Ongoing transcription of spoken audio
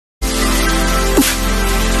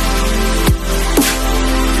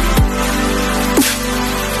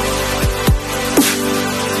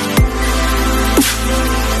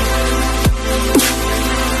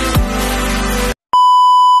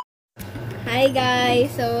Hi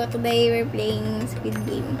guys! So today we're playing Squid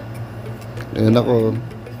Game. Ayan ako.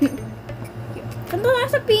 Saan ba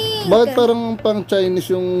nasa pink? Bakit parang pang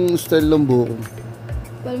Chinese yung style ng buhok?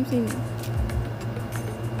 Walang sino.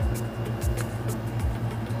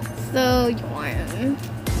 So, yun.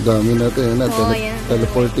 Dami natin. Ayan na. Oh, yan.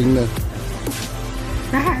 Teleporting na.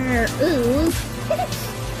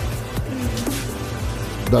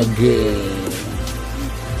 Dagi.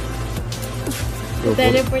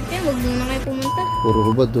 Teleport yan. Huwag muna kayo pumunta.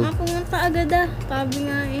 Puro hubad oh. Pumunta agad ah. Sabi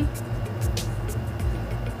nga eh.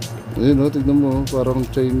 Ayun oh, tignan mo oh. Parang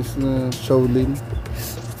Chinese na Shaolin.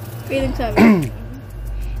 Kaya nagsabi.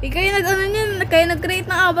 Ikaw yung nag-ano niyan. Kaya nag-create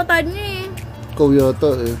ng avatar niya eh. Ikaw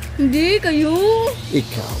yata eh. Hindi, kayo.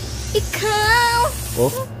 Ikaw. Ikaw.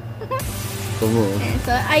 Oh? Ito mo oh.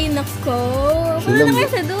 So, ay nako. Wala na kayo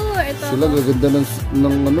sa door. Ito. Sila gaganda ng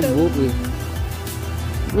ano, buhok eh.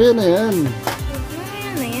 Ayan na yan.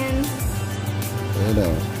 Ayan na yan. Ayan na.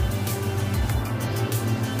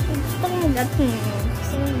 Gusto ko mag-atong.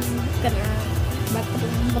 Gusto ko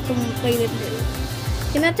batong toilet bill.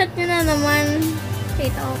 Kinachat nyo na naman.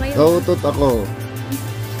 Kita ko kayo. Kautot ako.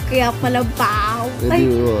 Kaya pala baw.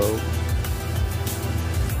 Edi wow.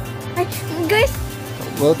 Ay, guys.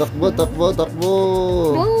 Takbo, takbo, takbo.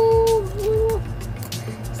 Oh.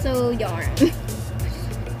 So, yarn.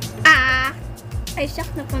 Ay,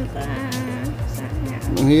 shock na punta. Sana.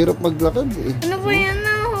 Ang hirap maglakad eh. Ano ba yan?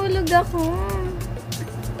 Nahulog ako.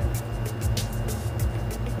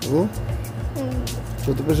 Oh?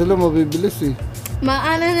 Ito pa sila mabibilis eh.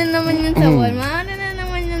 Maano na naman yun sa wall. Maano na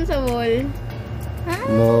naman yun sa wall. Ha?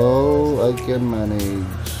 No, I can manage.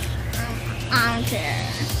 Okay.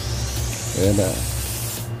 Ayan na.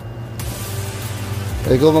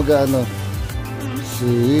 Ikaw mag-ano?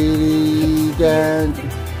 Sirigan.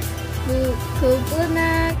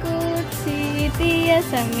 Kukunakut si Tia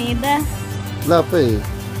Samida. Wala pa eh.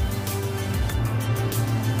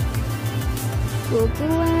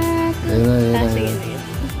 Kukunakut. Ayan na, ayan na. Sige, sige.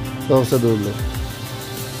 Ito ako sa dulo.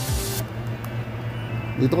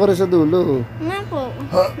 Dito ka rin sa dulo. Nga po.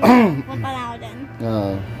 Punta na ako dyan.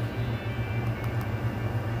 Ah.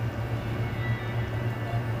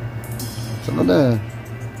 Saan ka na?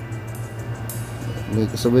 May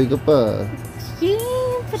kasabay ka pa.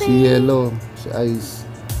 Siyempre. Si Yellow. Si Ice.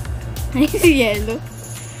 Ay, si Yellow.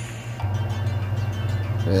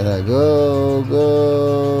 Ayan na. Go! Go!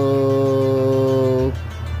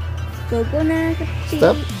 Kukunakut si...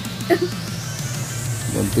 Stop!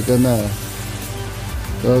 Bunti ka na.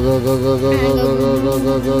 Go, go, go, go, go, go, go, go, go,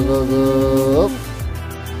 go, go, go, go. Up.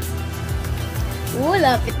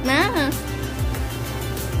 Lapit na.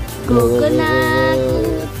 Go, go, go, go, go.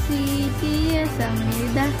 Kukunakut si Tia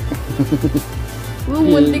Samida.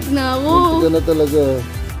 Muntik na ako. Bunti ka na talaga.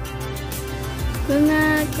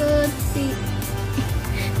 Kukunakut si...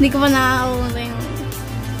 Hindi ko pa nakakapunta yung...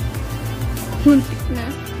 Muntik na.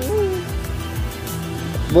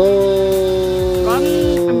 Bo!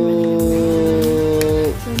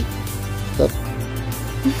 Stop.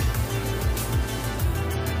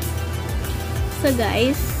 So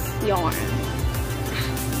guys, yarn.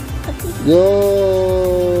 Go!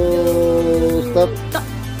 Stop.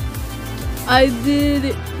 I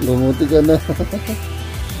did it. Bumuti ka na.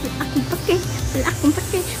 Wala akong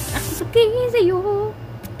pake sa'yo.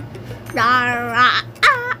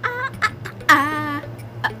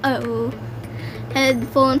 Uh-oh.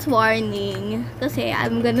 Headphones warning. Kasi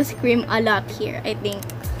I'm gonna scream a lot here, I think.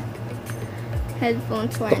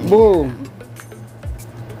 Headphones warning. Takbo!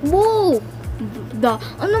 Whoa!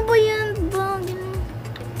 Ano ba yan?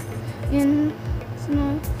 Yan.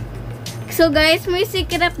 So guys, may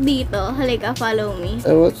secret dito. Halika, follow me.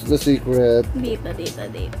 And what's the secret? Dito.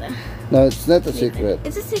 No, it's not a secret.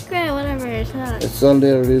 It's a secret, whatever. It's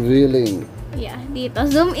only revealing. Yeah, dito.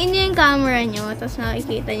 Zoom in yung camera nyo, tapos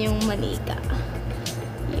nakikita yung manika.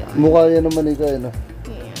 Yun. Mukha yan ng manika yun.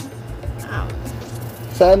 Yeah.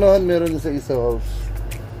 Sa anuhan meron sa isa house.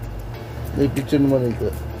 May picture ng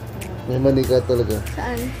manika. May manika talaga.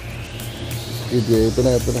 Saan? Squid Game. Ito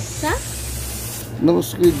na. Sa? No,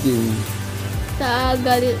 Squid Game. Sa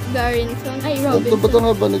Garrison. Ay, Ito ba ito Robinson.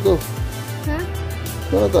 nga ba nito? Ha?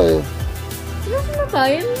 Para tayo. Nasaan na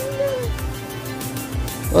tayo?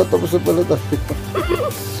 Tapos na pala tayo.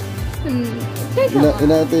 Teka.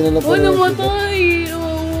 Inaantay na lang Oh, pala. namatay!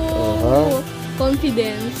 Oh.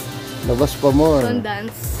 Confidence. Labas pa more.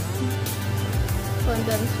 Condance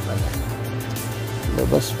pala.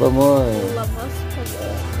 Labas pa more. Labas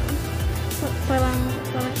pala. Parang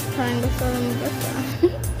gusto lang basta.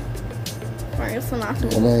 Parang gusto na ako.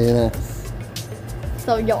 Yan na.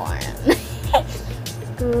 So, yarn.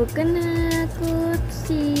 Kukanakot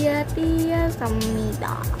siya tiya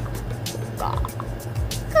samnida. Go.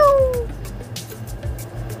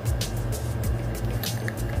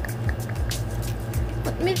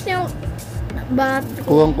 Ba't miss niyo? Ba't?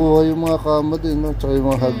 Kuwang-kuha yung mga kama din, no? Tsaka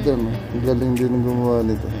yung mga hagdan, no? Ang galing din ang gumawa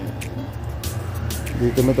nito.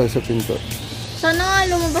 Dito na tayo sa pinto. Sana nga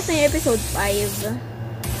lumabas na yung episode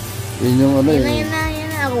 5. Yun yung ano Yan eh. na.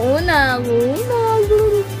 Ako una.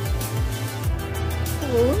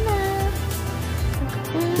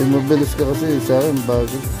 Eh, mabilis ka kasi sa akin,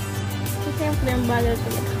 bago. Kasi yung frame bagal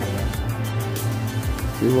talaga kayo.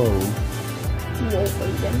 Wow.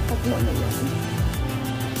 Okay dyan. Tatlo na yan.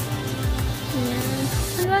 Yan.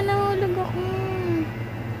 Hala, nahulog ako.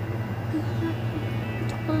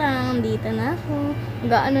 Tsaka lang, dito na ako.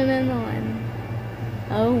 Gaano na naman.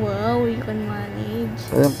 Oh wow, you can manage.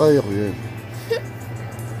 Kaya ko yan.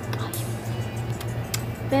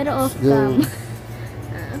 Pero off Go. cam.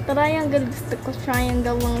 Triangle, gusto ko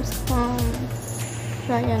triangle lang sa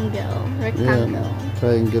triangle, rectangle. Yan.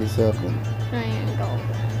 Triangle sa akin. Triangle.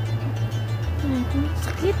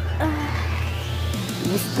 Sakit.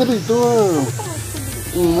 Gusto ka rito ah.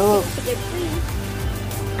 No. Sakit.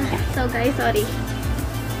 So guys, sorry.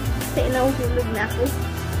 Kasi nauhulog na ako.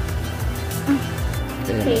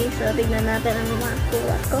 Okay, so tignan natin ang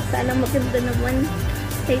makuha ko. Sana maganda naman.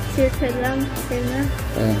 Take circle lang. Okay na.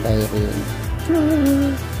 Kaya ko yan.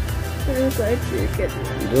 Pero ko at circle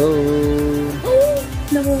lang. Go. Oh!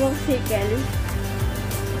 Nakuha ko circle.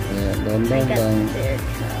 Ayan, I lang got lang.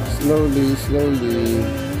 circle. Slowly. Slowly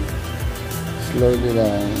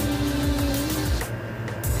lang.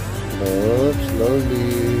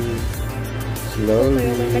 Slowly.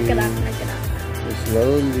 Nagkarak.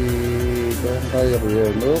 Slowly. Kaya ko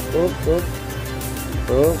yan. Up.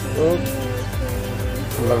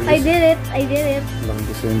 I did it. Lang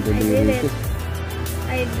gusto yung I did daliri it. ko.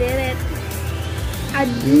 I did it. I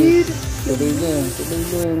did it. Tuloy lang.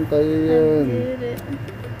 Kaya I yan. did it.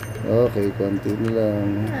 Okay, konti na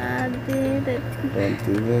lang. I did it.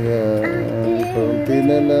 Konti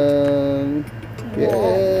na lang. Yes.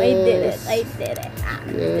 Wow, I did it.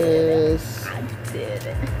 Yes. I did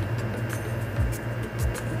it.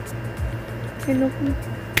 Hello po.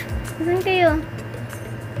 Saan kayo?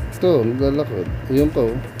 Ito, naglalakad. Ayun pa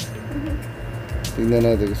oh. Tingnan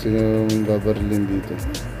natin kung sino yung babarilin dito.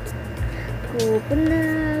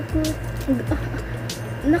 Kukunakot.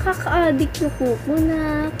 Nakaka-addict yung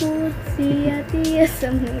kukunakot. Siya tiya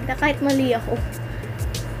samnida. Kahit mali ako.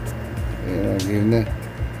 Ayan, game na.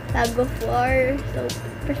 Tag of war. So,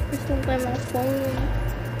 press lang tayo mga phone.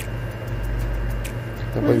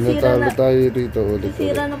 Kapag Masira natalo na. tayo rito, ulit.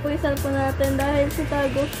 Sira na po yung cellphone natin dahil sa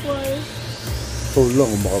tag of war. Ikaw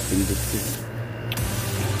lang kung makapindot ko.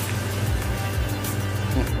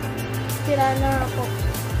 Sira na ako.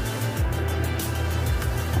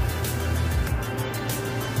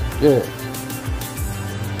 Yeah.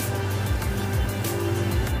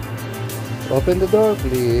 Open the door,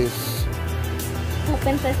 please.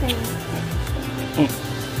 Open sesame.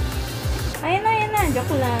 Ayun na.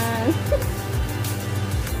 Joke lang.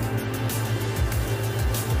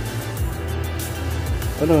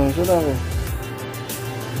 Ano? Saan ako?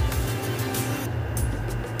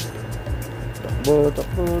 Takbo.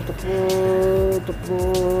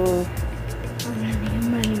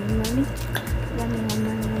 Mali.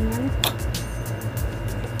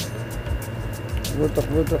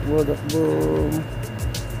 Takbo.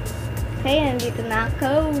 Kaya nandito na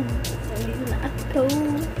ako.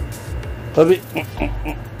 Tabi.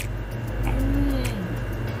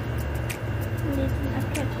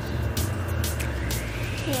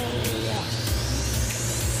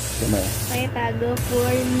 Sana. Kaya tago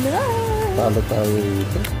for no. Talo tayo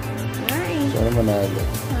rito. Nice. Sana manalo.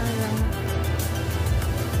 Parang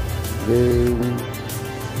Game.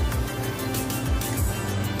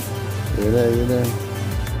 Yun na.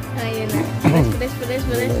 ayun na. Bilis.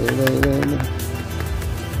 Yun na.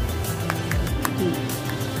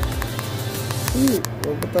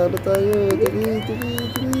 Patalo tayo. Tiri.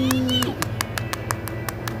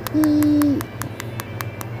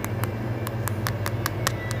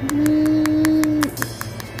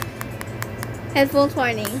 Headphones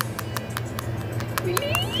warning.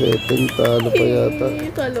 Setting, talo pa yata.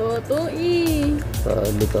 Talo to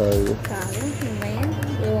Talo tayo. Talo, mamaya.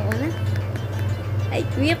 Iwan ko na. I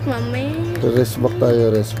quit, mamaya. Rest back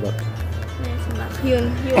tayo. Rest back.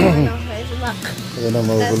 Yun ano, rest back. Ayan na,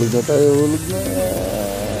 mahulog na tayo. Hulog na.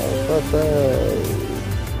 Patay.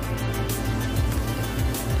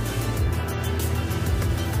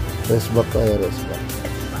 Rest back tayo.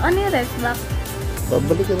 Ano yung rest back?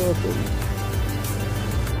 Babalikan natin.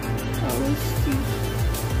 Oh, shit.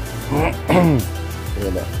 Kaya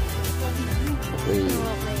na. Okay.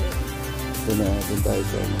 Ito na, dun tayo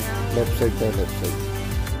sa ano. Left side tayo, left side.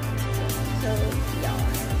 So, yun.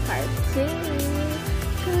 Part 2.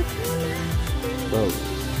 Go.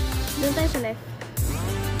 Doon tayo sa left.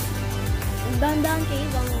 Dahan-dahan kayo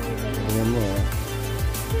bang umibay? Tingnan mo ha.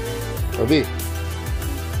 Sabi.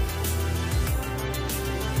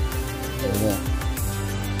 Ayan na.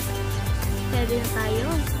 Pwede na tayo.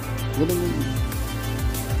 Ganun yun.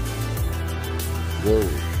 Go.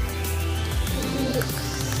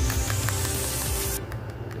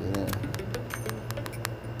 Ayan.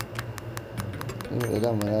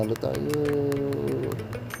 Kailangan manalo tayo.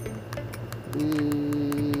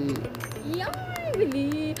 Yan!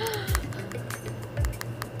 Bili!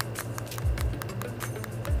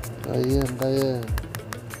 Kaya, kaya.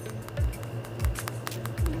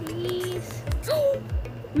 Please!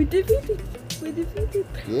 We defeated! We defeated!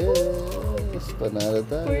 Yes! Panalo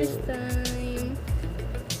tayo. First time!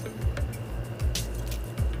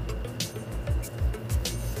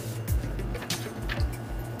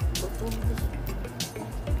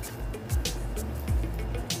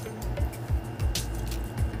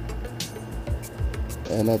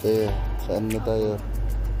 Ayan na tayo. Saan na tayo?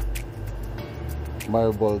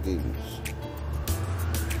 Marble games.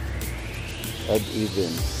 Add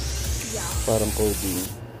even. Yeah. Parang coding.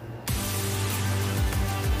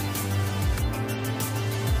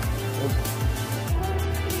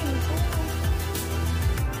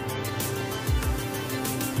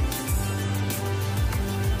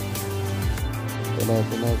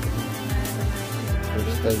 Ito na.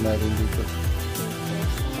 First time natin dito.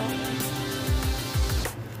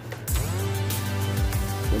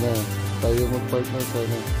 Ito na. Tayo mag-partner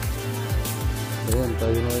sana. Ayan,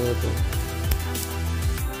 tayo na ito.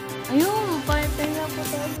 Ayun, partner na po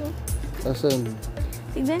tayo. Asan?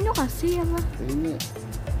 Tignan nyo kasi, ama. Ayun nga.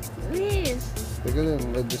 Please. Teka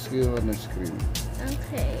lang, adjust ko yung screen.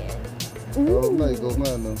 Okay. Oo nga, ikaw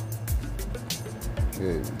nga, no?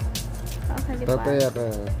 Okay. Okay, di ba? Tataya ka.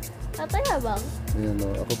 Tataya bang? Ayan, no?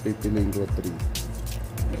 Ako pipiliin ko 3.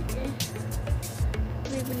 Okay.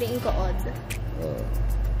 Bibiliin ko odd.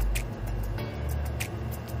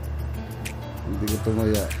 Hindi ko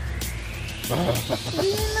tumaya.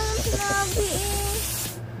 Hindi na naman sinabi eh.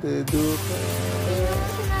 Dedo ka. Hindi naman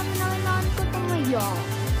sinabi na kailangan ko tumaya.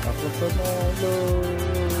 Ako panalo.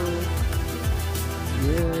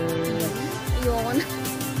 Yes. Ayoko na.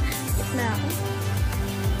 Skip na ako.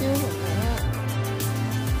 Ayoko na.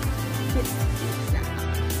 Skip na.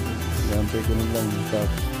 Gampay ko na lang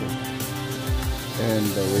tapos ko. And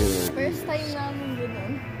the winner. First time namin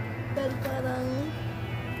gano'n. Pero parang...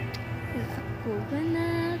 Naku ba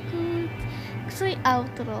na ako? Gusto yung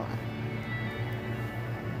outro.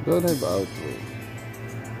 Don't have outro.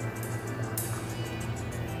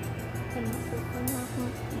 Naku ba na ako?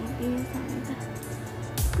 Pinasanda.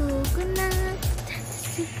 Coconut.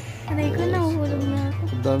 Aray ko, nahuhulog na ako.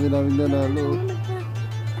 Ang dami namin nanalo. Nahuhulog na.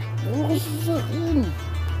 Ano ko sa akin?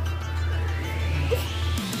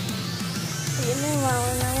 Ayun na yung wawa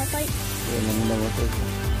namatay. Yan ang namatay.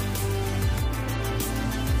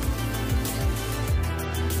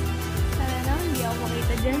 Sana na, hindi ako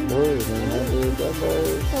makita dyan. Uy,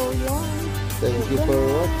 $900. So, yun. Thank you for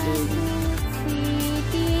watching. Si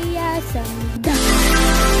Tia Sanda.